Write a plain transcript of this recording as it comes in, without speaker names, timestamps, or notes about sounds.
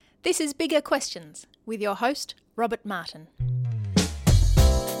This is Bigger Questions with your host, Robert Martin.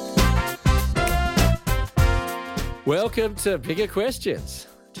 Welcome to Bigger Questions.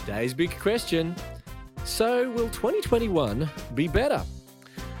 Today's big question: so will 2021 be better?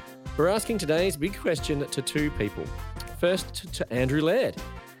 We're asking today's big question to two people. First, to Andrew Laird.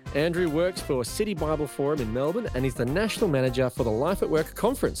 Andrew works for City Bible Forum in Melbourne and is the National Manager for the Life at Work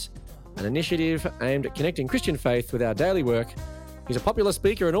Conference, an initiative aimed at connecting Christian faith with our daily work. He's a popular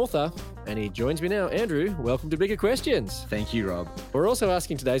speaker and author, and he joins me now. Andrew, welcome to Bigger Questions. Thank you, Rob. We're also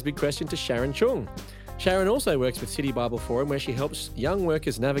asking today's big question to Sharon Chung. Sharon also works with City Bible Forum, where she helps young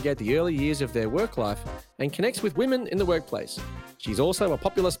workers navigate the early years of their work life and connects with women in the workplace. She's also a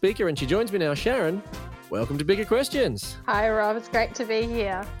popular speaker, and she joins me now. Sharon, welcome to Bigger Questions. Hi, Rob. It's great to be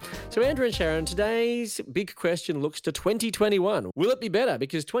here. So, Andrew and Sharon, today's big question looks to 2021. Will it be better?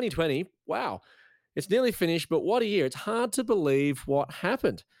 Because 2020, wow, it's nearly finished, but what a year. It's hard to believe what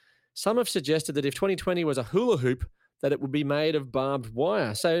happened. Some have suggested that if 2020 was a hula hoop, that it would be made of barbed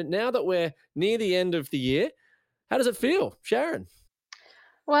wire. So now that we're near the end of the year, how does it feel, Sharon?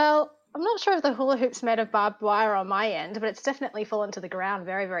 Well, I'm not sure if the hula hoop's made of barbed wire on my end, but it's definitely fallen to the ground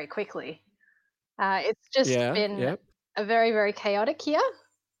very, very quickly. It's just been a very, very chaotic year.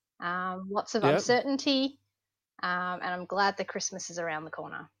 Lots of uncertainty, and I'm glad the Christmas is around the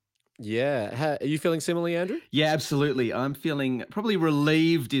corner. Yeah. Are you feeling similarly, Andrew? Yeah, absolutely. I'm feeling probably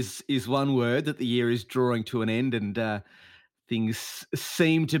relieved is one word that the year is drawing to an end, and things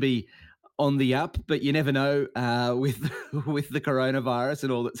seem to be on the up, but you never know with the coronavirus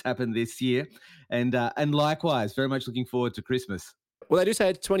and all that's happened this year. And likewise, very much looking forward to Christmas. Well, they do say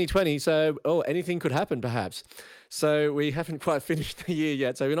it's 2020, so anything could happen perhaps. So we haven't quite finished the year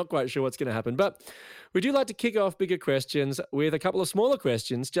yet, so we're not quite sure what's going to happen. But we do like to kick off Bigger Questions with a couple of smaller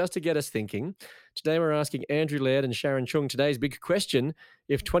questions just to get us thinking. Today we're asking Andrew Laird and Sharon Chung today's big question: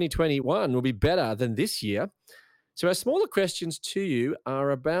 if 2021 will be better than this year. So our smaller questions to you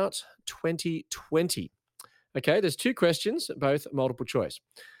are about 2020. Okay, there's two questions, both multiple choice.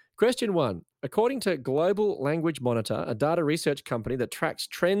 Question 1. According to Global Language Monitor, a data research company that tracks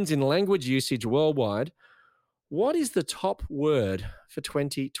trends in language usage worldwide, what is the top word for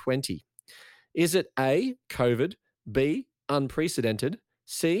 2020? Is it A, COVID, B, unprecedented,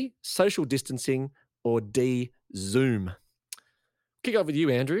 C, social distancing, or D, Zoom? Kick off with you,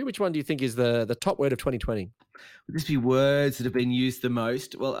 Andrew. Which one do you think is the top word of 2020? Would this be words that have been used the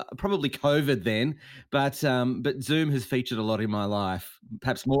most? Well, probably COVID then, but Zoom has featured a lot in my life,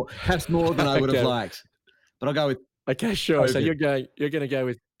 perhaps more than I would have liked. But I'll go with okay, sure. COVID. So you're going to go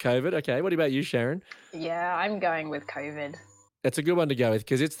with COVID. Okay. What about you, Sharon? Yeah, I'm going with COVID. That's a good one to go with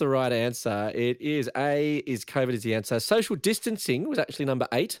because it's the right answer. It is COVID is the answer. Social distancing was actually number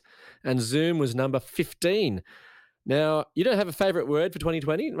 8 and Zoom was number 15. Now, you don't have a favourite word for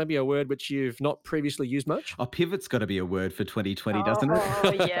 2020? Maybe a word which you've not previously used much? Oh, pivot's got to be a word for 2020, doesn't it?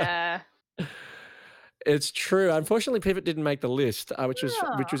 Oh, yeah. It's true. Unfortunately, pivot didn't make the list, which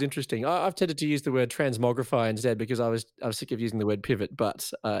was interesting. I've tended to use the word transmogrify instead because I was sick of using the word pivot.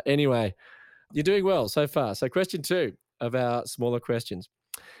 But anyway, you're doing well so far. So question 2 of our smaller questions.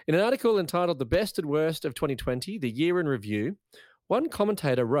 In an article entitled The Best and Worst of 2020, the Year in Review, one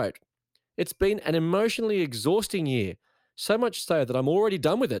commentator wrote, "It's been an emotionally exhausting year, so much so that I'm already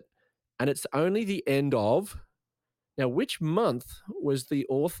done with it, and it's only the end of..." Now, which month was the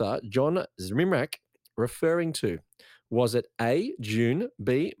author, John Zimrak, referring to? Was it A, June,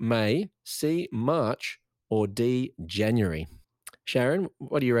 B, May, C, March, or D, January? Sharon,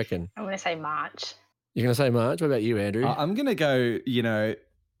 what do you reckon? I'm going to say March. You're going to say March? What about you, Andrew? I'm going to go,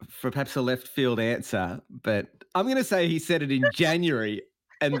 for perhaps a left field answer, but I'm going to say he said it in January,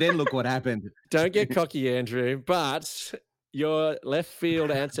 and then look what happened. Don't get cocky, Andrew, but your left field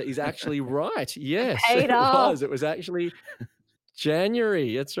answer is actually right. Yes, it was. It was actually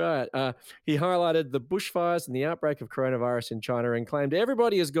January. That's right. He highlighted the bushfires and the outbreak of coronavirus in China and claimed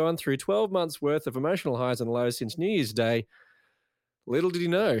everybody has gone through 12 months worth of emotional highs and lows since New Year's Day. Little did he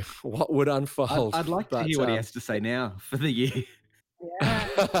know what would unfold. I'd like to hear what he has to say now for the year.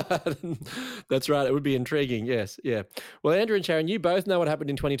 Yeah. That's right. It would be intriguing. Yes. Yeah. Well, Andrew and Sharon, you both know what happened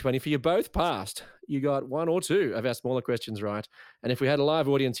in 2020. For you both passed. You got 1 or 2 of our smaller questions right. And if we had a live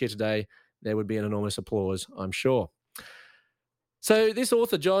audience here today, there would be an enormous applause, I'm sure. So this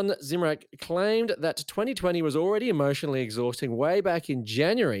author, John Zimrak, claimed that 2020 was already emotionally exhausting way back in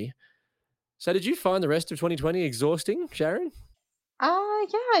January. So did you find the rest of 2020 exhausting, Sharon?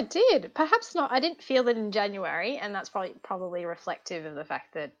 Yeah, I did. Perhaps not. I didn't feel it in January, and that's probably reflective of the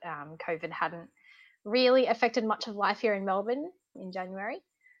fact that COVID hadn't really affected much of life here in Melbourne in January.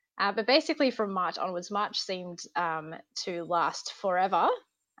 But basically from March onwards, March seemed to last forever.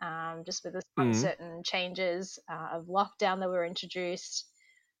 just with the uncertain changes of lockdown that were introduced.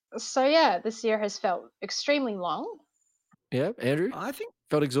 So yeah, this year has felt extremely long. Yeah, Andrew? I think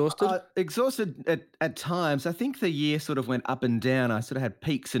Felt exhausted? exhausted at times. I think the year sort of went up and down. I sort of had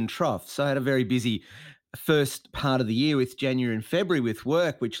peaks and troughs. So I had a very busy first part of the year with January and February with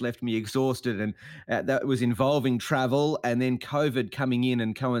work, which left me exhausted. And that was involving travel and then COVID coming in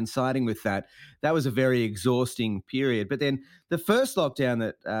and coinciding with that. That was a very exhausting period. But then the first lockdown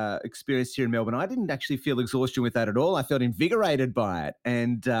that experienced here in Melbourne, I didn't actually feel exhaustion with that at all. I felt invigorated by it.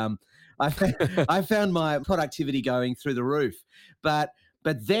 And I found my productivity going through the roof. But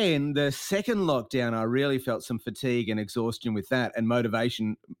then the second lockdown, I really felt some fatigue and exhaustion with that, and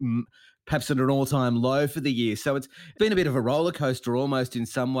motivation perhaps at an all-time low for the year. So it's been a bit of a roller coaster almost in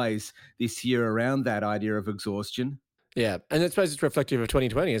some ways this year around that idea of exhaustion. Yeah, and I suppose it's reflective of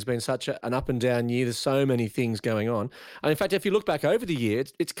 2020. It's been such an up and down year. There's so many things going on. And in fact, if you look back over the year,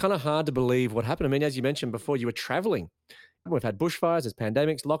 it's kind of hard to believe what happened. I mean, as you mentioned before, you were traveling. We've had bushfires, there's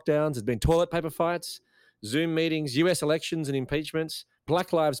pandemics, lockdowns, there's been toilet paper fights, Zoom meetings, US elections and impeachments,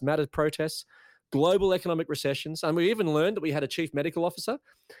 Black Lives Matter protests, global economic recessions. And we even learned that we had a chief medical officer.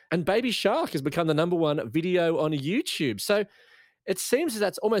 And Baby Shark has become the #1 video on YouTube. So it seems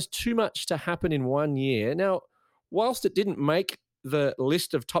that's almost too much to happen in 1 year. Now, whilst it didn't make the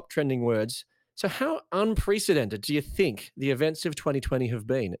list of top trending words, so how unprecedented do you think the events of 2020 have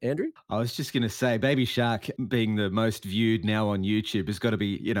been, Andrew? I was just going to say, Baby Shark being the most viewed now on YouTube has got to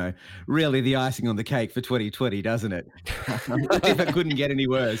be, really the icing on the cake for 2020, doesn't it? If it couldn't get any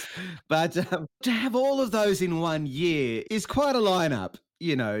worse. But to have all of those in 1 year is quite a lineup,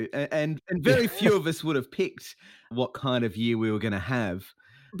 and very few of us would have picked what kind of year we were going to have.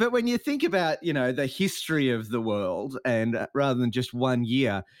 But when you think about, the history of the world, and rather than just 1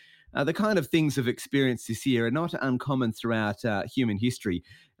 year, the kind of things we've experienced this year are not uncommon throughout human history.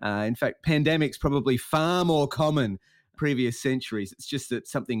 In fact, pandemics probably far more common previous centuries. It's just that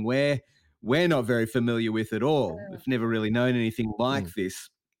something we're not very familiar with at all. We've never really known anything like this.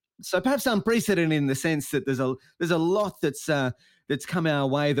 So perhaps unprecedented in the sense that there's a lot that's come our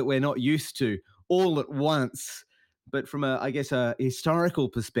way that we're not used to all at once. But from a historical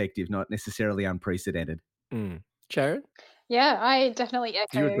perspective, not necessarily unprecedented. Sharon? Yeah, I definitely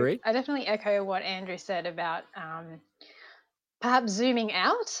Do you agree? echo what Andrew said about perhaps zooming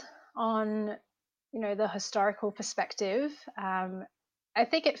out on, the historical perspective. I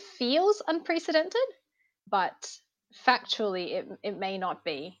think it feels unprecedented, but factually it may not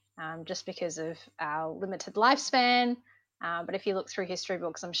be, just because of our limited lifespan. But if you look through history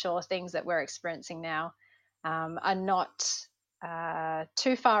books, I'm sure things that we're experiencing now are not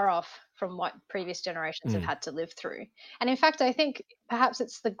too far off from what previous generations have had to live through. And in fact, I think perhaps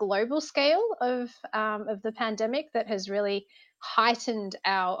it's the global scale of the pandemic that has really heightened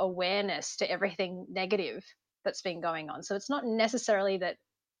our awareness to everything negative that's been going on. So it's not necessarily that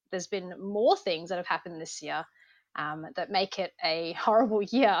there's been more things that have happened this year that make it a horrible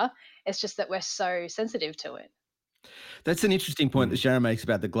year. It's just that we're so sensitive to it. That's an interesting point that Sharon makes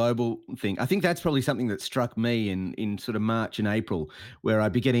about the global thing. I think that's probably something that struck me in sort of March and April, where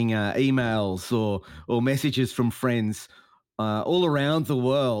I'd be getting emails or messages from friends all around the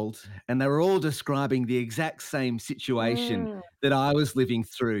world, and they were all describing the exact same situation that I was living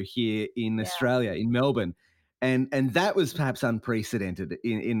through here in Australia, in Melbourne. And that was perhaps unprecedented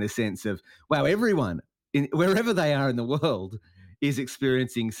in the sense of, wow, everyone, wherever they are in the world, is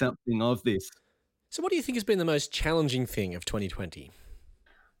experiencing something of this. So what do you think has been the most challenging thing of 2020?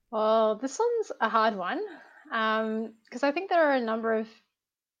 Well, this one's a hard one, because I think there are a number of,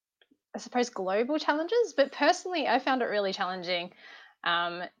 I suppose, global challenges, but personally, I found it really challenging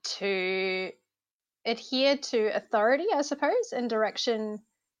to adhere to authority, I suppose, and direction,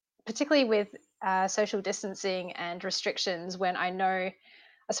 particularly with social distancing and restrictions, when I know,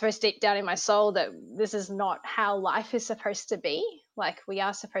 I suppose, deep down in my soul that this is not how life is supposed to be. Like, we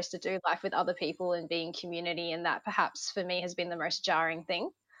are supposed to do life with other people and be in community, and that perhaps for me has been the most jarring thing.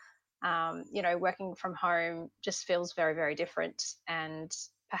 Working from home just feels very, very different and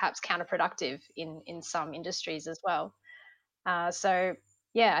perhaps counterproductive in some industries as well. So,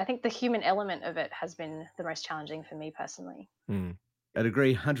 yeah, I think the human element of it has been the most challenging for me personally. I'd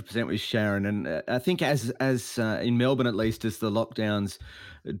agree 100% with Sharon, and I think as in Melbourne at least, as the lockdowns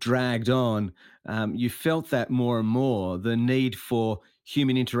dragged on, you felt that more and more, the need for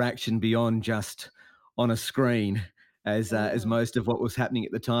human interaction beyond just on a screen, as most of what was happening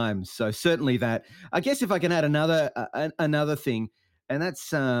at the time. So certainly that. I guess if I can add another thing, and that's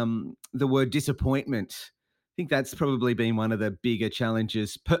the word disappointment. I think that's probably been one of the bigger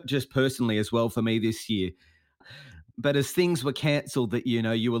challenges, just personally as well for me this year. But as things were cancelled that,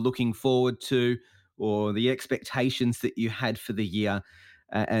 you were looking forward to, or the expectations that you had for the year,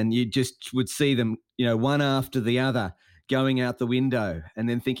 and you just would see them, one after the other going out the window, and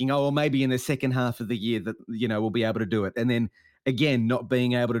then thinking, oh, well, maybe in the second half of the year that, we'll be able to do it. And then again, not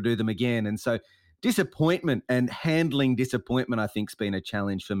being able to do them again. And so disappointment and handling disappointment, I think, has been a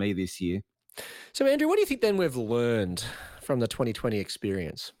challenge for me this year. So, Andrew, what do you think then we've learned from the 2020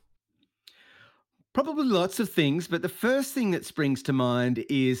 experience? Probably lots of things, but the first thing that springs to mind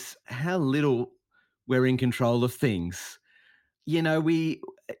is how little we're in control of things. We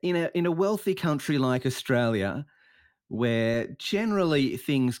in a wealthy country like Australia, where generally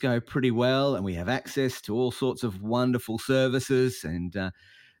things go pretty well and we have access to all sorts of wonderful services, and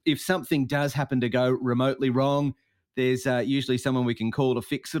if something does happen to go remotely wrong, there's usually someone we can call to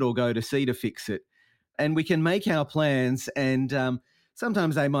fix it or go to see to fix it. And we can make our plans, and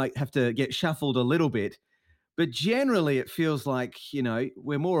sometimes they might have to get shuffled a little bit. But generally, it feels like,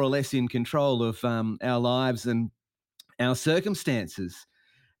 we're more or less in control of our lives and our circumstances.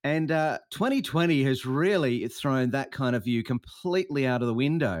 And 2020 has really thrown that kind of view completely out of the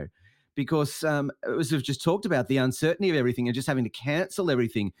window, because as we've just talked about, the uncertainty of everything and just having to cancel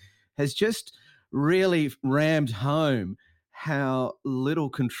everything has just really rammed home how little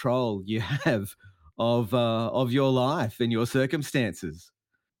control you have of your life and your circumstances.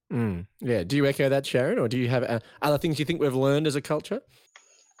 Yeah. Do you echo that, Sharon, or do you have other things you think we've learned as a culture?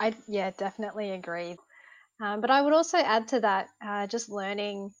 I definitely agree. But I would also add to that, just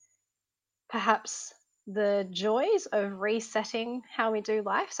learning perhaps the joys of resetting how we do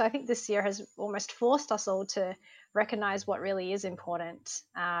life. So I think this year has almost forced us all to recognize what really is important,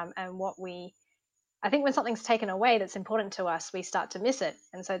 and I think when something's taken away that's important to us, we start to miss it.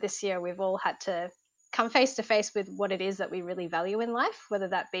 And so this year we've all had to come face to face with what it is that we really value in life, whether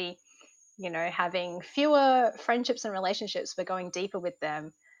that be, having fewer friendships and relationships, but going deeper with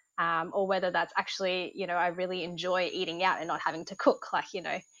them, or whether that's actually, I really enjoy eating out and not having to cook. Like,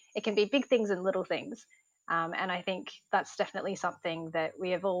 it can be big things and little things. And I think that's definitely something that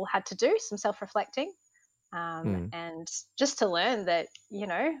we have all had to do, some self-reflecting, and just to learn that,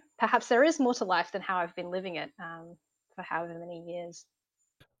 perhaps there is more to life than how I've been living it for however many years.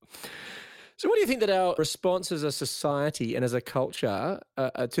 So what do you think that our response as a society and as a culture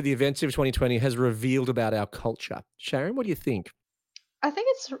to the events of 2020 has revealed about our culture? Sharon, what do you think? I think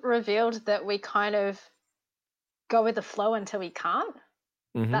it's revealed that we kind of go with the flow until we can't.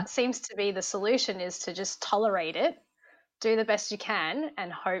 Mm-hmm. That seems to be the solution, is to just tolerate it, do the best you can,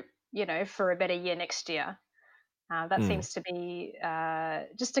 and hope, for a better year next year. That seems to be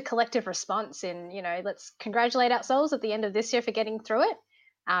just a collective response in, let's congratulate ourselves at the end of this year for getting through it.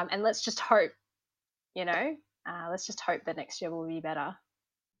 And let's just hope, let's just hope that next year will be better.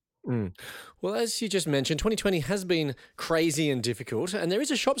 Well, as you just mentioned, 2020 has been crazy and difficult, and there is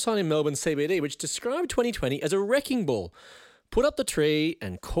a shop sign in Melbourne CBD which described 2020 as a wrecking ball. Put up the tree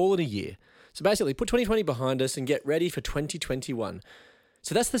and call it a year. So basically, put 2020 behind us and get ready for 2021.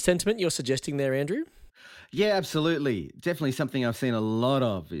 So that's the sentiment you're suggesting there, Andrew? Yeah, absolutely. Definitely something I've seen a lot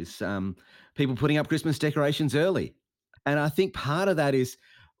of is people putting up Christmas decorations early. And I think part of that is,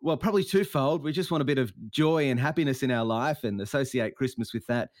 well, probably twofold. We just want a bit of joy and happiness in our life and associate Christmas with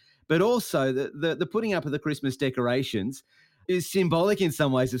that. But also the putting up of the Christmas decorations is symbolic in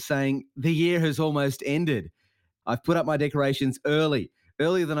some ways of saying the year has almost ended. I've put up my decorations earlier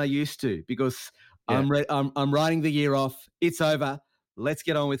than I used to, because I'm writing the year off. It's over. Let's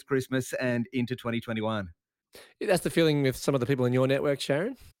get on with Christmas and into 2021. That's the feeling with some of the people in your network,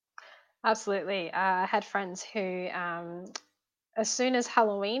 Sharon? Absolutely. I had friends who, as soon as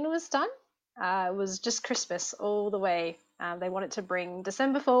Halloween was done, it was just Christmas all the way. They wanted to bring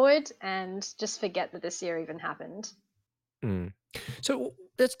December forward and just forget that this year even happened. So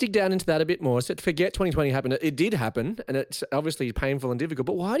let's dig down into that a bit more. So forget 2020 happened. It did happen, and it's obviously painful and difficult.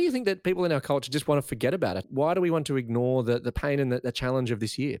 But why do you think that people in our culture just want to forget about it? Why do we want to ignore the pain and the challenge of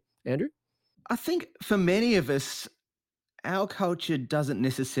this year? Andrew? I think for many of us, our culture doesn't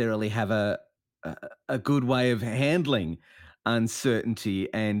necessarily have a good way of handling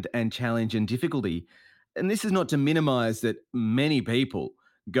uncertainty and challenge and difficulty. And this is not to minimize that many people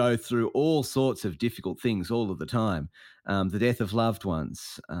go through all sorts of difficult things all of the time. The death of loved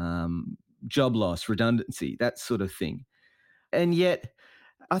ones, job loss, redundancy, that sort of thing. And yet,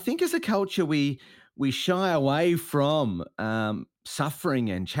 I think as a culture, we shy away from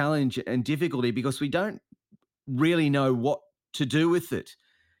suffering and challenge and difficulty because we don't really know what to do with it.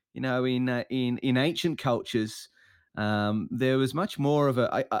 In ancient cultures, there was much more of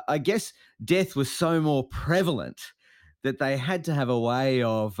I guess death was so more prevalent that they had to have a way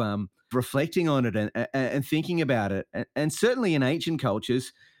of reflecting on it and thinking about it. And certainly in ancient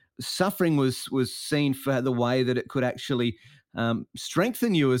cultures, suffering was seen for the way that it could actually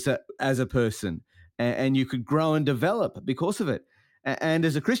strengthen you as a person, and you could grow and develop because of it. And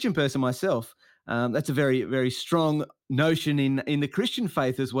as a Christian person myself, that's a very, very strong notion in the Christian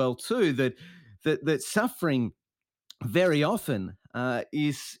faith as well too. That suffering very often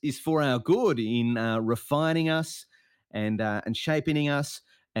is for our good in refining us and shaping us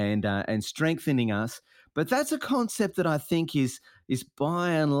and strengthening us. But that's a concept that I think is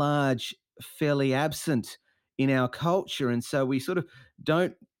by and large fairly absent in our culture, and so we sort of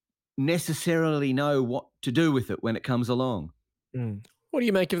don't necessarily know what to do with it when it comes along. Mm. What do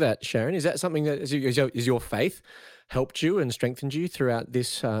you make of that, Sharon? Is that something that is your faith helped you and strengthened you throughout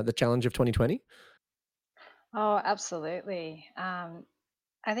this the challenge of 2020? Oh, absolutely.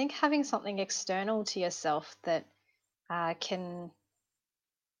 I think having something external to yourself that can,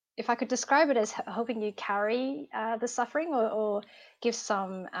 if I could describe it as helping you carry the suffering, or give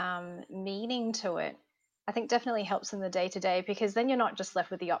some meaning to it, I think definitely helps in the day to day, because then you're not just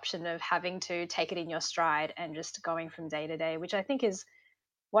left with the option of having to take it in your stride and just going from day to day, which I think is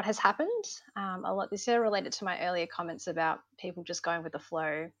what has happened a lot this year, related to my earlier comments about people just going with the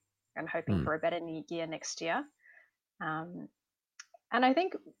flow and hoping Mm. for a better year next year. Um, and I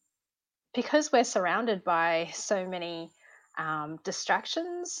think because we're surrounded by so many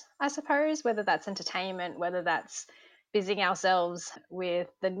distractions, I suppose, whether that's entertainment, whether that's busying ourselves with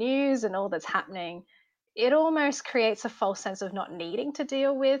the news and all that's happening, it almost creates a false sense of not needing to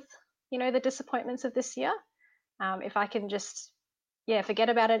deal with, the disappointments of this year. If I can just, yeah, forget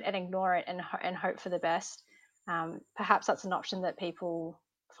about it and ignore it, and hope for the best, perhaps that's an option that people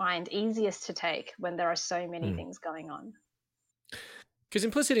find easiest to take when there are so many Mm. things going on. Because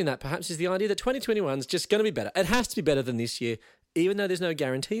implicit in that perhaps is the idea that 2021 is just going to be better. It has to be better than this year, even though there's no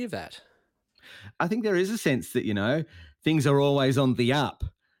guarantee of that. I think there is a sense that, things are always on the up,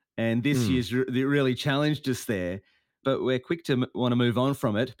 and this Mm. year's really challenged us there. But we're quick to want to move on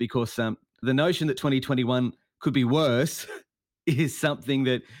from it, because the notion that 2021 could be worse is something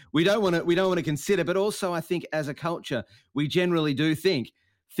that we don't want to consider. But also, I think as a culture, we generally do think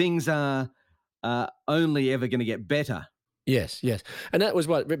things are only ever going to get better. Yes, yes. And that was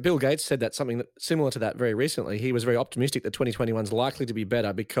what Bill Gates said, that something similar to that very recently. He was very optimistic that 2021 is likely to be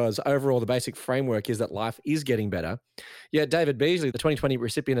better because overall the basic framework is that life is getting better. Yet David Beasley, the 2020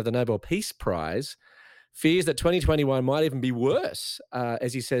 recipient of the Nobel Peace Prize, fears that 2021 might even be worse,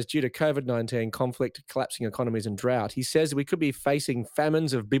 as he says, due to COVID-19, conflict, collapsing economies and drought. He says we could be facing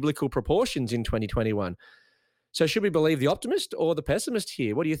famines of biblical proportions in 2021. So should we believe the optimist or the pessimist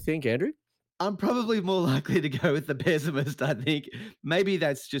here? What do you think, Andrew? I'm probably more likely to go with the pessimist, I think. Maybe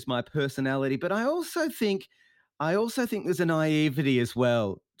that's just my personality, but I also think there's a naivety as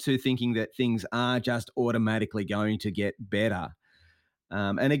well to thinking that things are just automatically going to get better.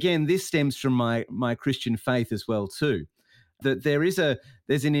 And again, this stems from my Christian faith as well too. That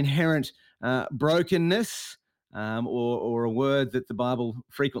there's an inherent brokenness, or a word that the Bible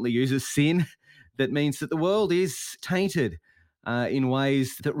frequently uses, sin, that means that the world is tainted in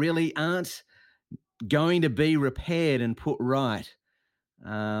ways that really aren't going to be repaired and put right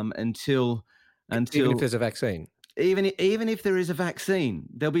until Even if until there's a vaccine? even if there is a vaccine,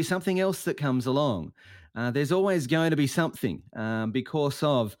 there'll be something else that comes along. There's always going to be something, because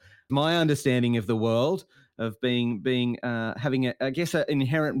of my understanding of the world, of being having I guess an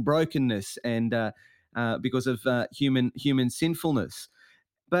inherent brokenness, and because of human sinfulness.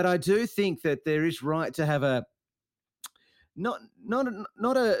 But I do think that there is right to have a not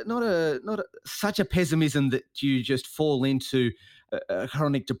such a pessimism that you just fall into a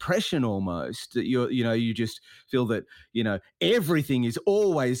chronic depression almost, that you just feel that everything is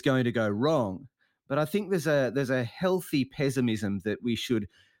always going to go wrong. But I think there's a healthy pessimism that we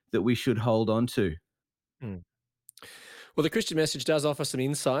should hold on to. Mm. Well, the Christian Message does offer some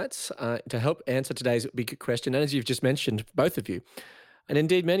insights to help answer today's big question, and as you've just mentioned, both of you. And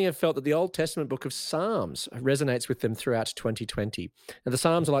indeed, many have felt that the Old Testament book of Psalms resonates with them throughout 2020. Now, the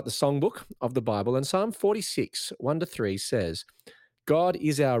Psalms are like the songbook of the Bible, and Psalm 46, 1 to 3 says, God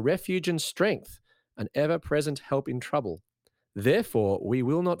is our refuge and strength, an ever present help in trouble. Therefore, we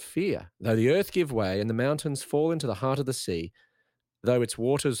will not fear, though the earth give way and the mountains fall into the heart of the sea, though its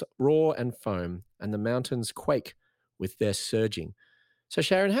waters roar and foam, and the mountains quake with their surging. So,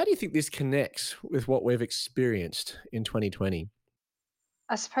 Sharon, how do you think this connects with what we've experienced in 2020?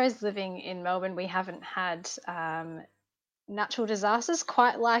 I suppose living in Melbourne, we haven't had natural disasters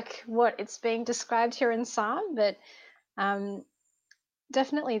quite like what it's being described here in Psalm, but um,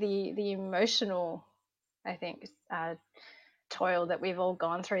 definitely the emotional, I think, toil that we've all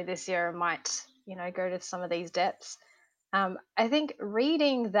gone through this year and might, go to some of these depths. I think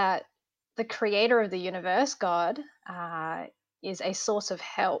reading that the creator of the universe, God, is a source of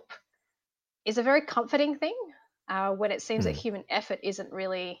help is a very comforting thing when it seems that human effort isn't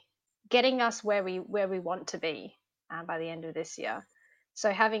really getting us where we want to be by the end of this year. So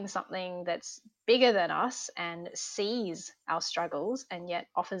having something that's bigger than us and sees our struggles and yet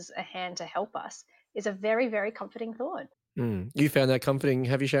offers a hand to help us is a very, very comforting thought. You found that comforting,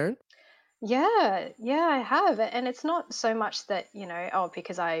 have you, Sharon? Yeah, yeah, I have. And it's not so much that, oh,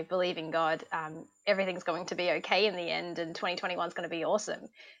 because I believe in God, everything's going to be okay in the end and 2021 is going to be awesome.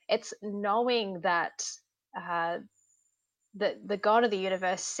 It's knowing that uh, the God of the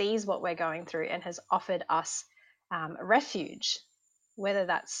universe sees what we're going through and has offered us refuge, whether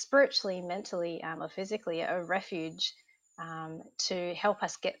that's spiritually, mentally, or physically, a refuge to help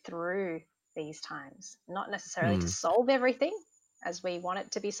us get through these times. Not necessarily to solve everything as we want it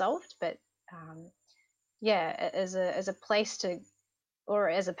to be solved, but as a place to, or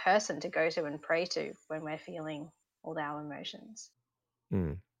as a person to go to and pray to when we're feeling all our emotions.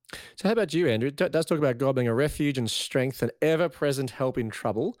 Mm. So how about you, Andrew? It does talk about God being a refuge and strength and ever-present help in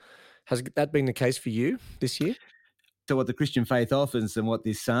trouble. Has that been the case for you this year? So what the Christian faith offers and what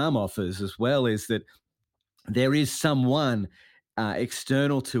this psalm offers as well is that there is someone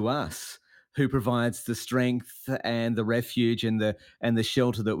external to us who provides the strength and the refuge and the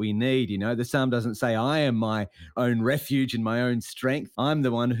shelter that we need. The psalm doesn't say I am my own refuge and my own strength. I'm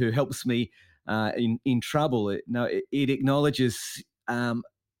the one who helps me in trouble. It acknowledges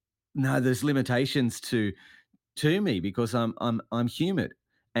there's limitations to me because I'm human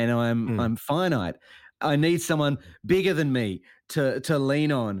and I'm finite. I need someone bigger than me to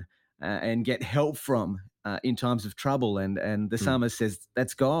lean on and get help from in times of trouble. And the psalmist says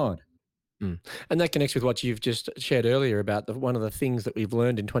that's God. And that connects with what you've just shared earlier about one of the things that we've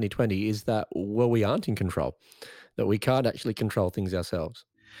learned in 2020 is that, well, we aren't in control, that we can't actually control things ourselves.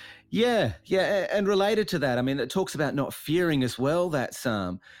 Yeah. And related to that, I mean, it talks about not fearing as well, that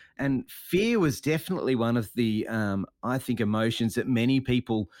psalm. And fear was definitely one of the, I think, emotions that many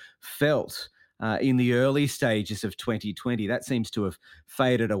people felt in the early stages of 2020. That seems to have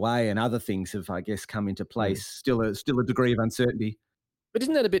faded away, and other things have, I guess, come into place. Still a degree of uncertainty. But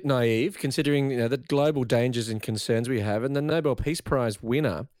isn't that a bit naive, considering the global dangers and concerns we have? And the Nobel Peace Prize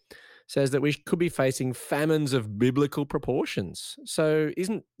winner says that we could be facing famines of biblical proportions. So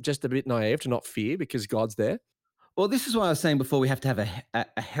isn't just a bit naive to not fear because God's there? Well, this is why I was saying before we have to have a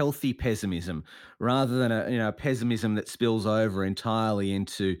healthy pessimism rather than a pessimism that spills over entirely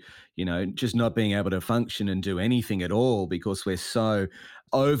into just not being able to function and do anything at all because we're so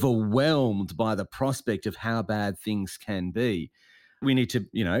overwhelmed by the prospect of how bad things can be. We need to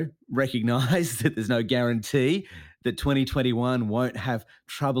recognize that there's no guarantee that 2021 won't have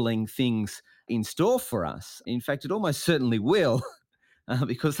troubling things in store for us. In fact, it almost certainly will.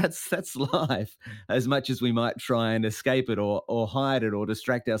 Because that's life, as much as we might try and escape it or hide it or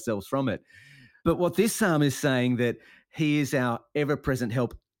distract ourselves from it. But what this psalm is saying, that he is our ever-present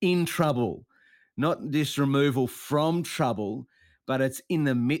help in trouble, not this removal from trouble, but it's in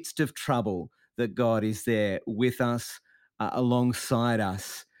the midst of trouble that God is there with us, alongside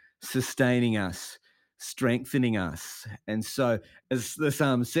us, sustaining us, strengthening us. And so, as the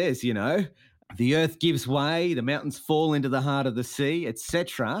psalm says, the earth gives way, the mountains fall into the heart of the sea,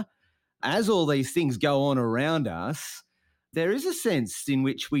 etc. As all these things go on around us, there is a sense in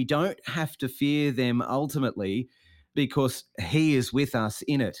which we don't have to fear them ultimately because he is with us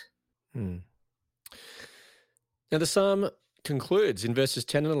in it. Now, the psalm concludes in verses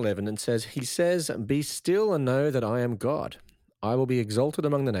 10 and 11 and says, he says, "Be still and know that I am God. I will be exalted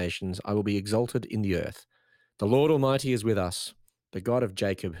among the nations. I will be exalted in the earth. The Lord Almighty is with us. The God of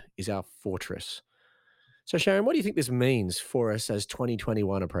Jacob is our fortress." So, Sharon, what do you think this means for us as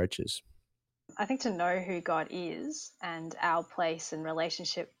 2021 approaches? I think to know who God is and our place and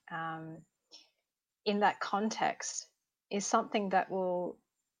relationship in that context is something that will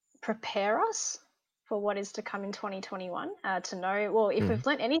prepare us for what is to come in 2021. To know, well, if we've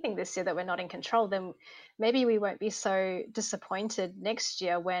learned anything this year that we're not in control, then maybe we won't be so disappointed next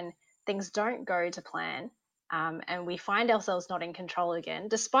year when things don't go to plan and we find ourselves not in control again,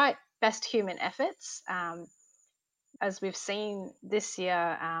 despite best human efforts. As we've seen this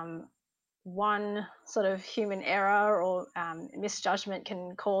year, one sort of human error or misjudgment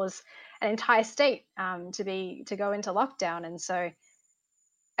can cause an entire state to go into lockdown. And so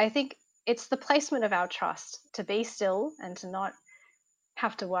I think it's the placement of our trust to be still and to not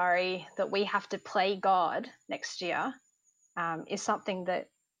have to worry that we have to play God next year is something that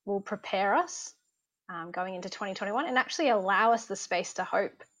will prepare us going into 2021 and actually allow us the space to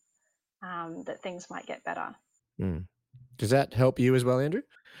hope that things might get better. Does that help you as well, Andrew?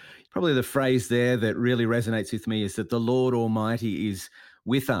 Probably the phrase there that really resonates with me is that the Lord Almighty is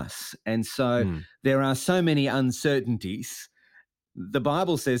with us. And so there are so many uncertainties. The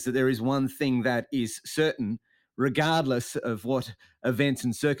Bible says that there is one thing that is certain, regardless of what events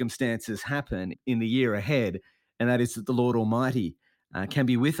and circumstances happen in the year ahead, and that is that the Lord Almighty can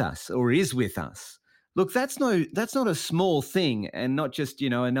be with us or is with us. Look, that's not a small thing, and not just,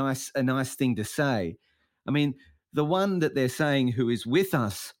 a nice thing to say. I mean, the one that they're saying who is with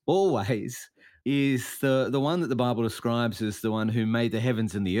us always is the one that the Bible describes as the one who made the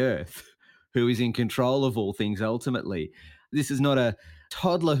heavens and the earth, who is in control of all things ultimately. This is not a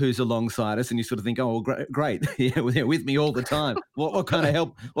toddler who's alongside us and you sort of think, oh, well, great. Yeah, they're with me all the time. What kind of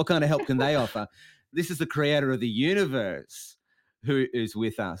help can they offer? This is the creator of the universe who is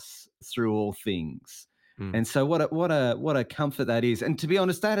with us through all things. And so what a comfort that is. And to be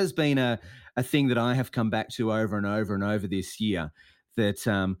honest, that has been a thing that I have come back to over and over and over this year,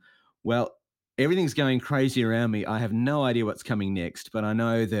 that, everything's going crazy around me. I have no idea what's coming next, but I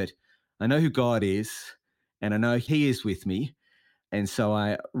know who God is, and I know he is with me. And so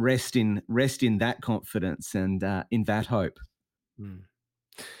I rest in that confidence and in that hope.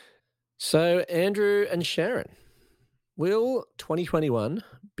 So Andrew and Sharon, will 2021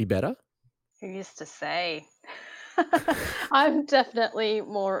 be better? Who used to say? I'm definitely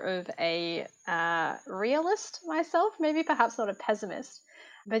more of a realist myself, maybe perhaps not a pessimist.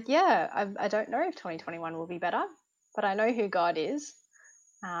 But yeah, I don't know if 2021 will be better, but I know who God is.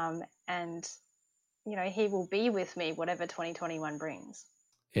 And, he will be with me, whatever 2021 brings.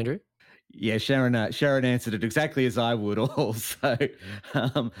 Andrew? Yeah, Sharon answered it exactly as I would also.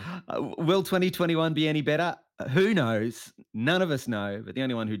 Will 2021 be any better? Who knows? None of us know, but the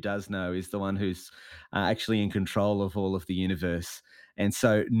only one who does know is the one who's actually in control of all of the universe. And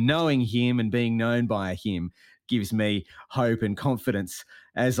so knowing him and being known by him gives me hope and confidence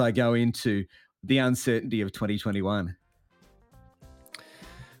as I go into the uncertainty of 2021.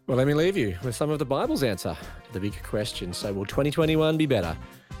 Well, let me leave you with some of the Bible's answer to the big question. So will 2021 be better?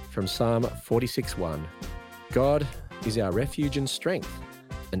 From Psalm 46:1. God is our refuge and strength,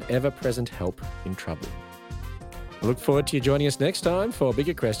 an ever-present help in trouble. I look forward to you joining us next time for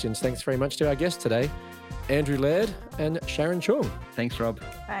bigger questions. Thanks very much to our guests today, Andrew Laird and Sharon Chung. Thanks, Rob.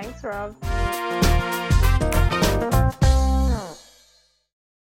 Thanks, Rob.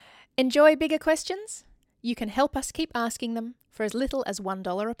 Enjoy bigger questions? You can help us keep asking them for as little as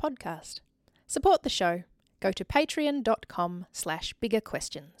 $1 a podcast. Support the show. Go to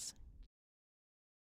patreon.com/biggerquestions.